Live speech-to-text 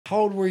How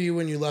old were you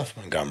when you left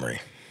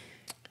Montgomery?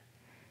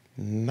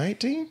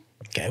 19.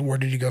 Okay, where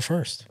did you go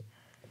first?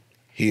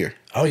 Here.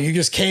 Oh, you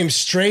just came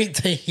straight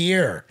to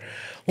here.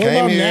 What Came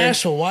about here.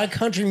 Nashville? Why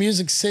Country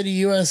Music City,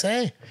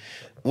 USA?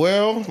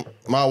 Well,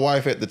 my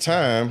wife at the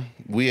time,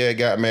 we had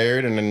got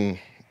married, and then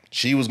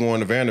she was going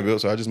to Vanderbilt,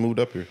 so I just moved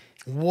up here.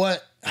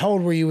 How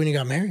old were you when you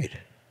got married?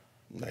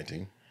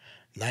 19.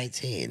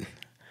 19.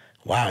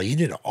 Wow,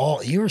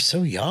 you were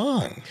so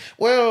young.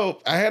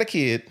 Well, I had a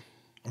kid.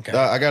 Okay.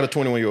 I got a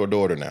 21-year-old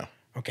daughter now.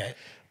 Okay.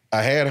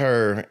 I had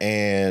her,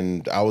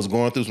 and I was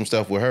going through some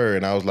stuff with her,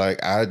 and I was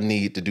like, I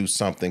need to do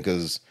something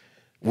because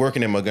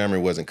working in Montgomery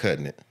wasn't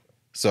cutting it.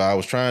 So I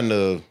was trying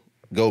to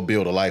go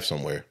build a life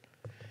somewhere,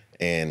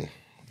 and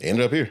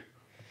ended up here.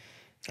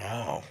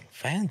 Oh,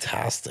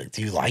 fantastic.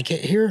 Do you like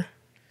it here?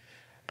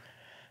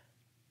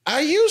 I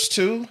used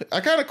to. I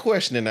kind of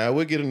question it now.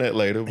 We'll get into that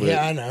later. But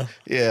Yeah, I know.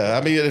 yeah,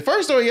 I mean, at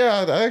first, though,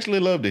 yeah, I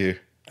actually loved it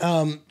here.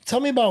 Tell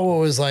me about what it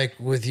was like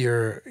with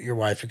your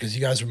wife, because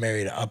you guys were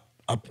married up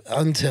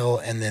until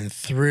and then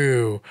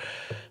through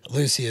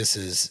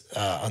Lucius's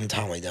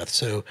untimely death.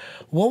 So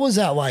what was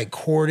that like,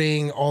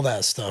 courting, all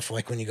that stuff,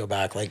 like when you go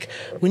back? Like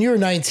when you were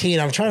 19,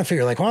 I'm trying to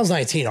figure, like when I was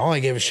 19, all I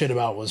gave a shit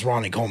about was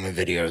Ronnie Coleman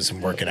videos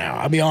and working out.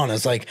 I'll be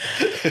honest, like,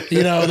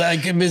 you know,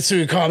 like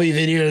Mitsubishi Kabi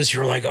videos, you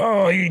were like,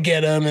 oh, you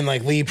get them, and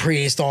like Lee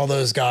Priest, all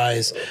those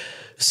guys.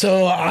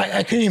 So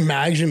I couldn't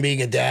imagine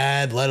being a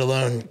dad, let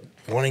alone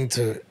wanting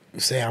to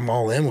say I'm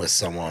all in with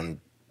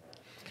someone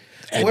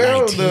at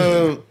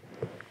 19.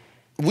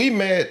 We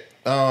met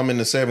in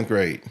the 7th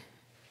grade.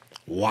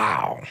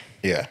 Wow.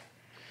 Yeah.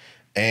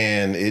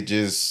 And it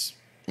just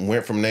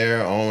went from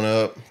there on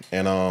up.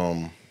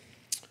 And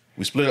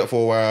we split up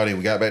for a while, then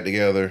we got back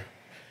together.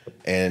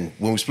 And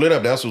when we split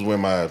up, that was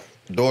when my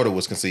daughter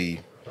was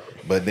conceived.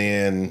 But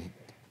then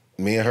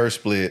me and her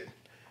split,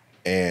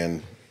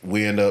 and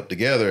we ended up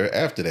together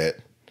after that.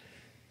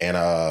 And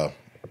I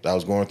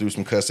was going through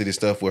some custody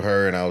stuff with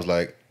her, and I was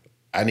like,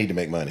 I need to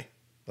make money.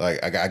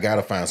 Like, I got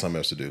to find something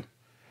else to do.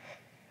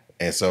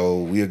 And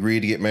so we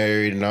agreed to get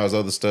married and all this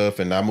other stuff.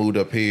 And I moved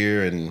up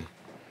here, and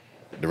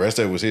the rest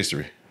of it was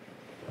history.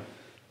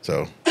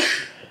 So.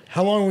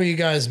 How long were you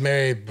guys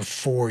married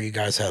before you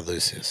guys had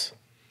Lucius?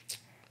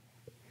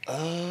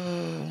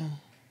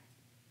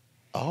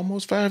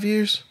 Almost 5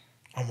 years.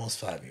 Almost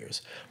 5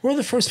 years. What were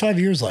the first 5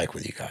 years like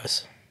with you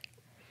guys?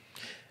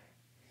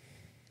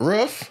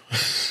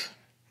 Rough.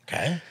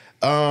 Okay.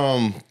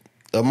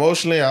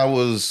 Emotionally, I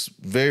was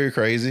very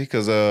crazy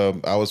because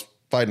I was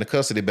fighting a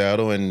custody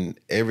battle, and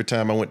every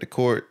time I went to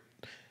court,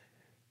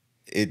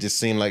 it just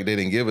seemed like they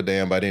didn't give a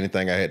damn about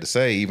anything I had to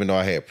say, even though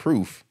I had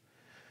proof.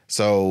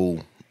 So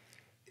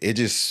it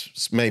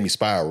just made me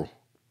spiral.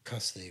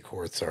 Custody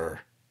courts are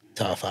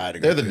tough. I had to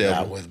go through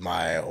that with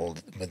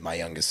my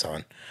youngest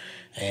son,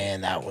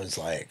 and that was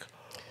like,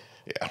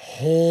 yeah,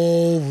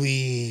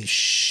 holy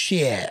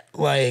shit!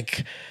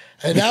 Like,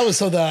 and that was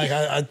something like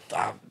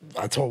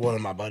I told one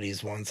of my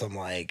buddies once. I'm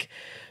like,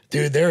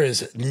 dude, there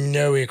is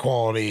no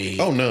equality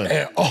none.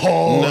 At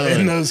all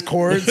in those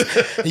courts.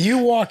 You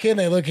walk in,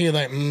 they look at you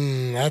like,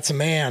 that's a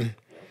man.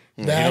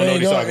 That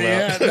ain't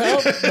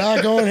going,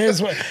 not going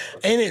his way.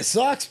 And it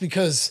sucks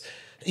because,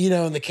 you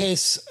know, in the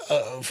case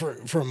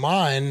for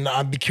mine,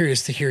 I'd be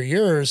curious to hear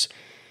yours.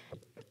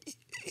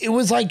 It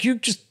was like you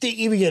just didn't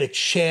even get a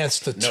chance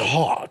to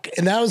talk.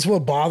 And that was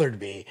what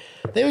bothered me.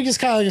 They were just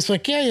kind of just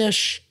like, yeah,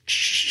 shh.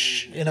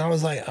 And I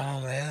was like,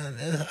 oh,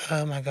 man,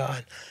 oh, my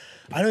God.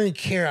 I don't even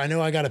care. I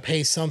know I got to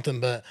pay something,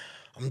 but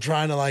I'm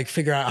trying to like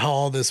figure out how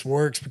all this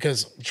works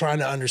because I'm trying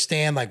to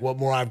understand like what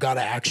more I've got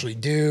to actually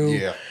do.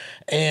 Yeah.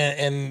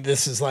 And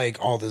this is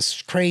like all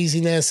this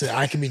craziness.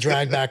 I can be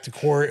dragged back to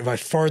court if I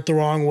fart the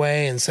wrong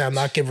way and say I'm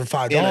not giving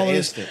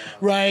 $5.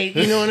 Right.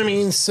 You know what I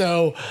mean?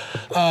 So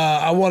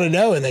I want to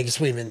know, and they just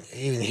wouldn't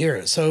even hear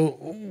it.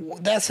 So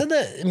that said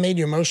that it made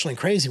you emotionally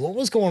crazy. What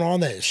was going on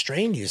that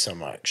strained you so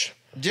much?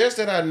 Just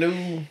that I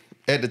knew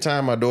at the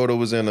time my daughter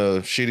was in a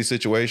shitty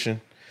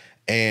situation,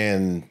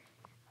 and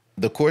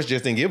the courts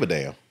just didn't give a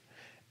damn.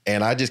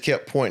 And I just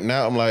kept pointing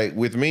out, I'm like,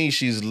 with me,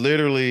 she's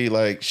literally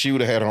like, she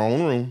would have had her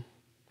own room.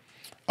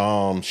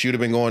 She would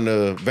have been going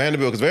to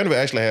Vanderbilt, because Vanderbilt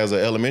actually has an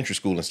elementary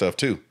school and stuff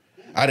too.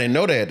 I didn't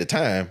know that at the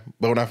time,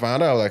 but when I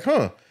found out, I was like,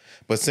 huh.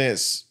 But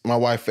since my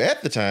wife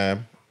at the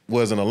time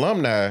was an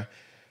alumni,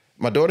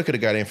 my daughter could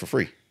have got in for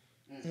free.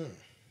 Mm-hmm.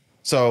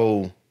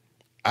 So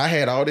I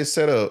had all this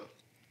set up,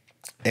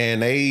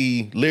 and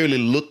they literally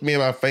looked me in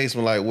my face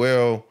and were like,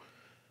 well,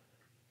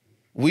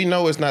 we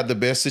know it's not the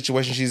best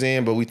situation she's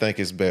in, but we think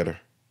it's better.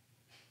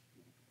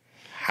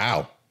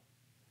 How?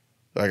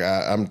 Like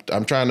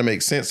I'm trying to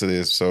make sense of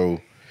this.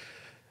 So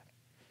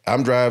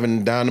I'm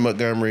driving down to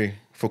Montgomery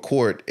for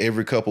court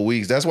every couple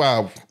weeks. That's why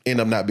I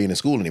end up not being in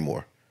school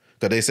anymore.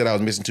 Because they said I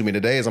was missing too many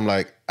days. I'm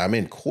like, I'm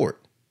in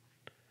court.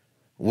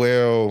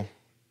 Well,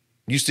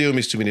 you still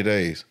miss too many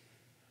days.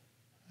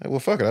 Like, well,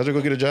 fuck it. I'll just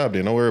go get a job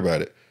then. Don't worry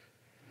about it.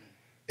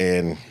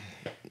 And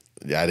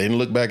I didn't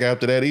look back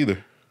after that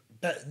either.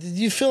 Did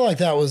you feel like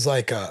that was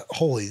like a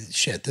holy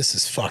shit, this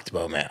is fucked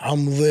moment?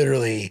 I'm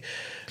literally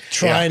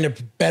trying to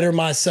better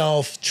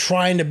myself,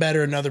 trying to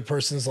better another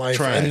person's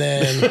life, and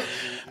then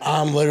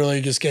I'm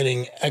literally just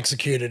getting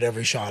executed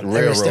every shot.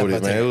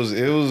 Railroaded, man.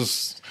 It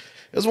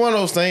was one of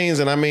those things,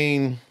 and I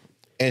mean,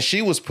 and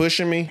she was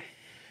pushing me,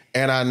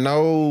 and I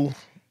knew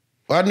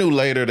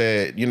later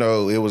that, you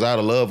know, it was out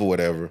of love or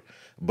whatever.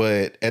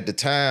 But at the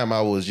time,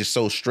 I was just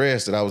so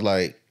stressed that I was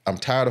like, I'm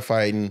tired of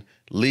fighting.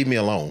 Leave me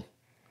alone.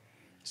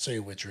 So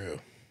you withdrew.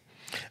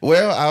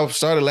 Well, I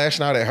started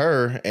lashing out at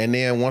her, and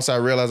then once I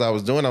realized I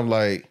was doing, I'm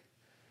like,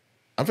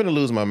 I'm finna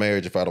lose my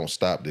marriage if I don't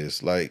stop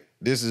this. Like,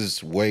 this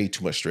is way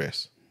too much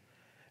stress.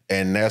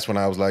 And that's when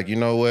I was like, you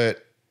know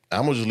what?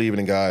 I'm gonna just leave it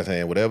in God's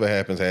hand. Whatever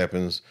happens,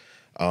 happens.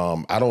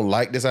 I don't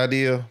like this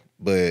idea,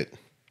 but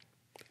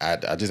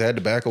I just had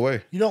to back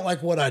away. You don't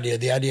like what idea?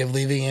 The idea of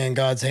leaving it in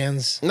God's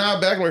hands? Nah,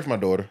 backing away from my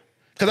daughter.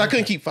 Because I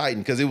couldn't keep fighting,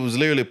 because it was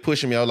literally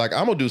pushing me. I was like,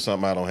 I'm gonna do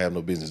something I don't have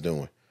no business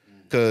doing.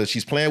 Because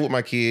she's playing with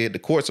my kid. The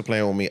courts are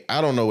playing with me.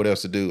 I don't know what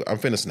else to do. I'm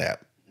finna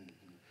snap.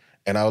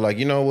 And I was like,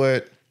 you know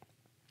what?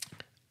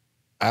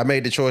 I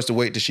made the choice to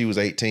wait till she was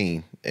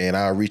 18, and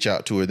I'll reach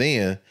out to her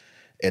then.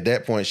 At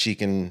that point, she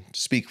can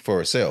speak for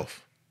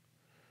herself.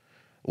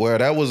 Well,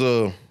 that was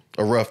a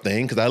rough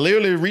thing, because I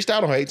literally reached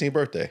out on her 18th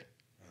birthday.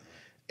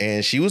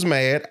 And she was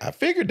mad. I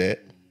figured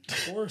that.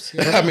 Of course.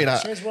 Yeah. I mean,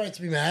 she has right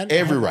to be mad.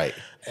 Every right.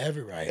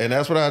 Every right. And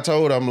that's what I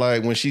told her. I'm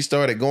like, when she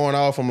started going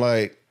off, I'm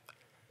like,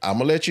 I'm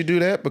going to let you do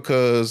that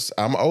because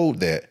I'm owed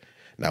that.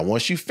 Now,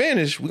 once you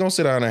finish, we're going to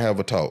sit down and have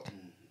a talk.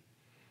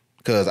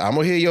 Because I'm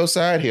going to hear your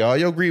side, hear all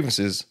your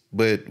grievances,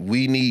 but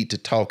we need to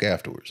talk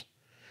afterwards.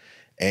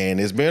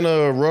 And it's been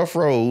a rough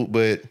road,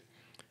 but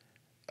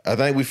I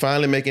think we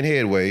finally making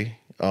headway.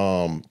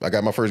 I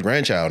got my first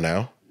grandchild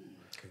now.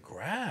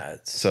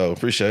 Congrats. So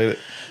appreciate it.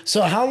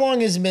 So how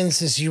long has it been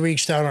since you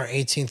reached out on our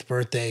 18th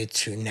birthday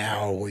to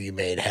now where you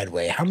made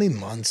headway? How many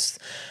months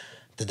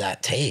did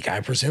that take?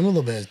 I presume a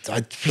little bit.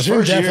 I presume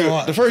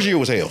the first year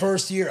was hell.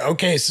 First year.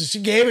 Okay, so she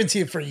gave it to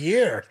you for a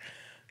year.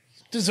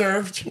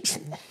 Deserved.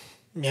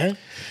 Yeah.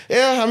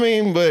 Yeah,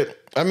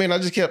 I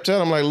just kept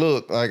telling him, like,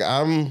 look, like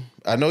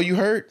I know you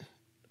hurt,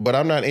 but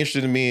I'm not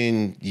interested in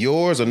being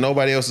yours or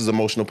nobody else's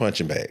emotional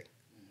punching bag.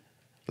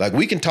 Like,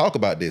 we can talk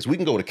about this. We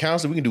can go to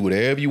counseling. We can do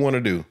whatever you want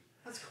to do.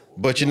 That's cool.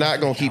 But you're not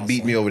going to keep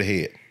beating me over the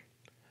head.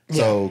 Yeah.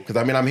 So, because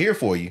I'm here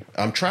for you.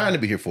 I'm trying to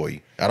be here for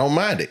you. I don't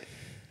mind it.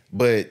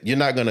 But you're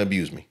not going to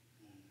abuse me.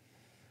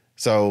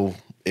 So,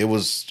 it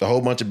was a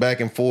whole bunch of back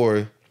and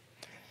forth.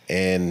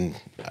 And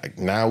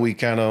now we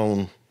kind of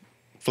on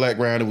flat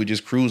ground and we're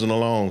just cruising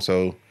along.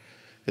 So,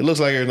 it looks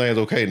like everything's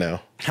okay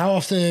now. How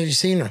often have you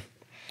seen her?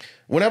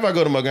 Whenever I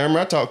go to Montgomery,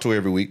 I talk to her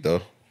every week,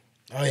 though.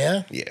 Oh,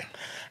 yeah? Yeah.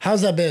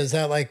 How's that been? Is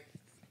that like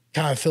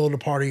kind of filled a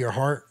part of your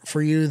heart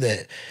for you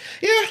that...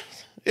 Yeah,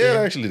 it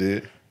actually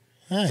did.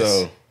 Nice.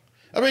 So,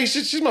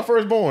 she's my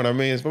firstborn.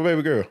 It's my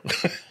baby girl.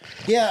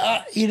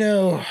 Yeah,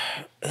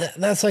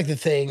 that's like the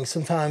thing.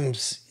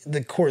 Sometimes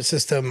the court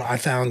system I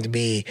found to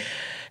be...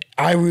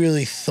 I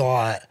really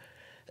thought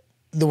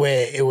the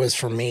way it was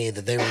for me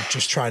that they were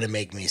just trying to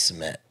make me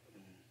submit.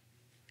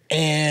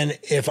 And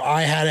if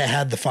I hadn't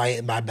had the fight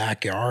in my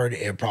backyard,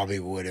 I probably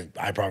would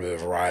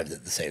have arrived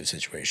at the same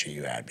situation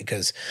you had,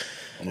 because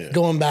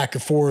going back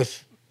and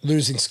forth,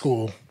 losing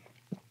school,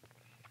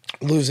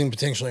 losing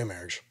potentially a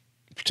marriage,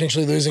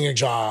 potentially losing a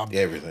job,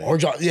 everything, or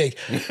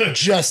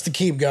just to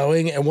keep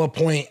going. At what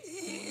point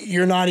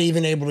you're not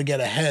even able to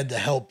get ahead to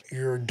help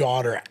your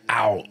daughter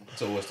out.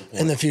 So what's the point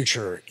in the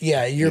future?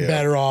 Yeah, you're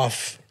better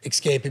off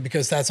escaping,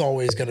 because that's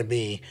always going to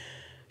be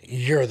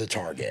you're the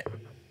target.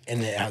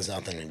 And it has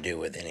nothing to do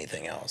with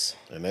anything else.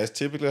 And that's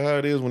typically how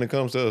it is when it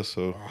comes to us.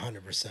 So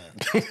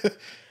 100%.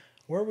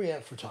 Where are we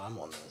at for time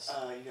on this?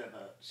 You got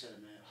about 7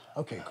 minutes.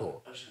 Okay,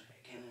 cool. Can I ask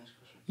a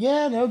question?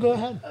 Yeah, no, go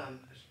ahead.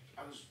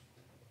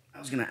 I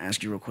was gonna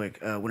ask you real quick.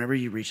 Whenever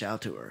you reach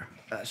out to her,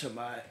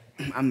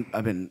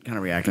 I've been kind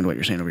of reacting to what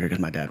you're saying over here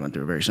because my dad went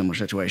through a very similar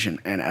situation,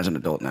 and as an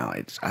adult now,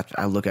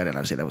 I look at it and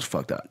I say that was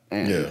fucked up,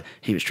 and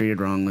he was treated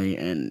wrongly,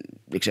 and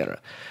etc.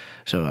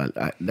 So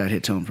that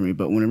hits home for me.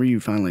 But when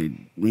you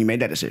made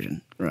that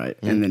decision, right,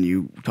 and then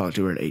you talked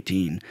to her at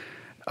 18,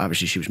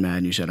 obviously she was mad,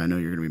 and you said, I know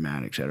you're going to be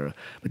mad, etc.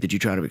 But did you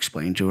try to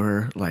explain to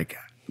her, like,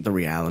 the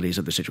realities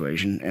of the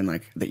situation, and,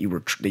 like, that you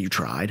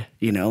tried,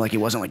 like, it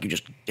wasn't like you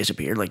just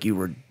disappeared, like you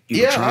were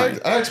trying?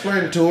 I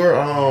explained it to her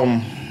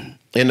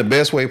in the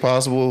best way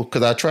possible,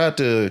 because I tried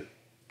to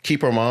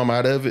keep her mom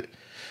out of it,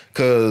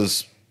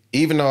 because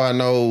even though I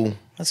know...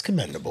 That's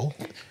commendable.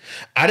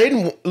 I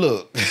didn't...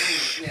 Look...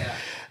 Yeah.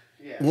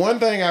 One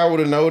thing I would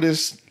have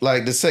noticed,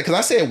 like, because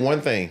I said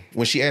one thing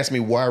when she asked me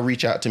why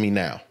reach out to me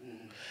now.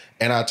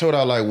 And I told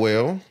her, like,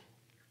 well,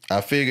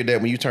 I figured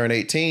that when you turn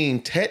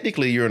 18,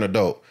 technically you're an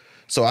adult.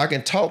 So I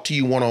can talk to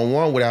you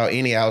one-on-one without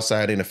any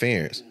outside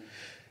interference.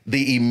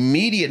 The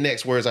immediate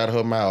next words out of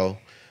her mouth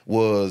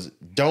was,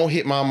 don't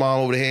hit my mom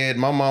over the head.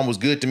 My mom was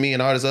good to me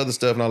and all this other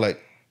stuff. And I'm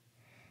like,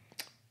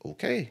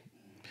 okay,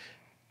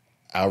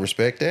 I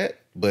respect that,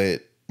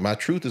 but my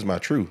truth is my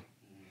truth.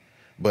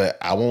 But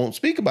I won't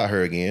speak about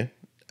her again.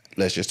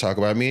 Let's just talk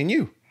about me and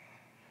you.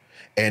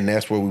 And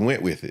that's where we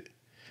went with it.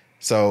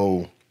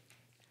 So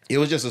it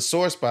was just a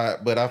sore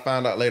spot, but I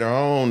found out later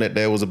on that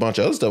there was a bunch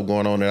of other stuff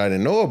going on that I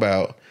didn't know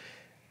about.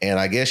 And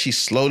I guess she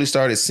slowly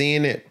started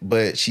seeing it,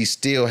 but she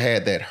still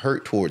had that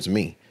hurt towards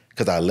me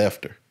because I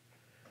left her.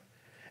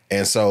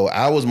 And so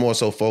I was more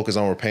so focused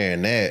on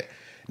repairing that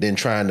than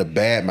trying to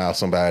badmouth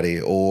somebody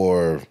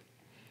or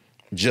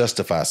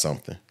justify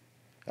something.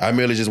 I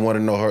merely just wanted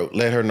to know her,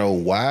 let her know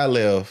why I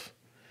left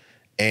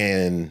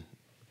and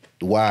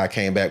why I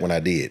came back when I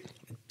did.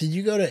 Did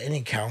you go to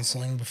any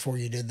counseling before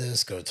you did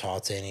this? Go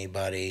talk to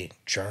anybody,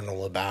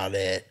 journal about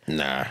it?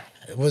 Nah.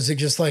 Was it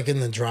just like in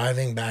the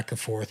driving back and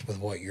forth with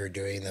what you're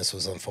doing, this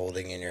was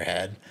unfolding in your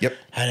head? Yep.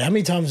 How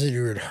many times had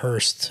you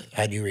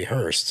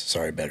rehearsed?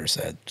 Sorry, better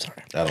said.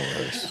 Sorry. I don't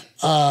rehearse.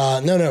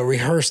 No,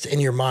 rehearsed in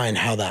your mind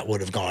how that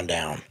would have gone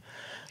down.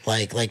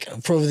 Like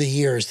for over the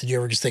years, did you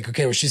ever just think,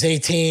 okay, well, she's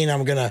 18,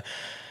 I'm going to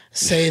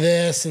say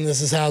this and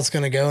this is how it's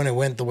going to go, and it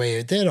went the way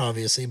it did,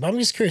 obviously. But I'm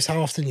just curious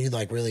how often you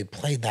like really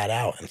played that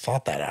out and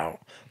thought that out.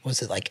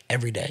 Was it like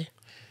every day?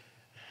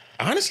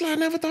 Honestly, I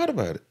never thought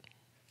about it.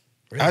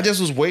 Really? I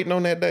just was waiting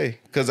on that day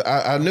because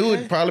I knew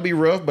it'd probably be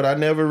rough, but I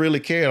never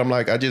really cared. I'm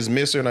like, I just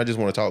miss her and I just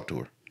want to talk to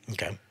her.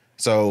 Okay.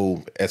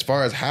 So as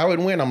far as how it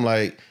went, I'm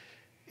like,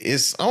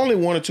 it's only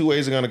one or two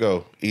ways it's going to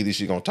go. Either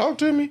she's going to talk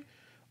to me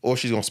or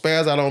she's going to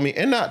spaz out on me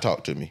and not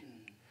talk to me.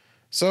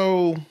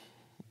 So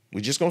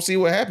we're just going to see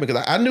what happens.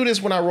 Because I knew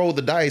this when I rolled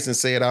the dice and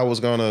said I was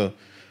going to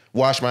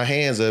wash my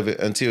hands of it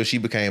until she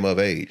became of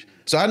age.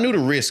 So I knew the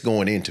risk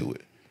going into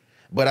it,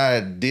 but I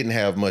didn't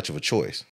have much of a choice.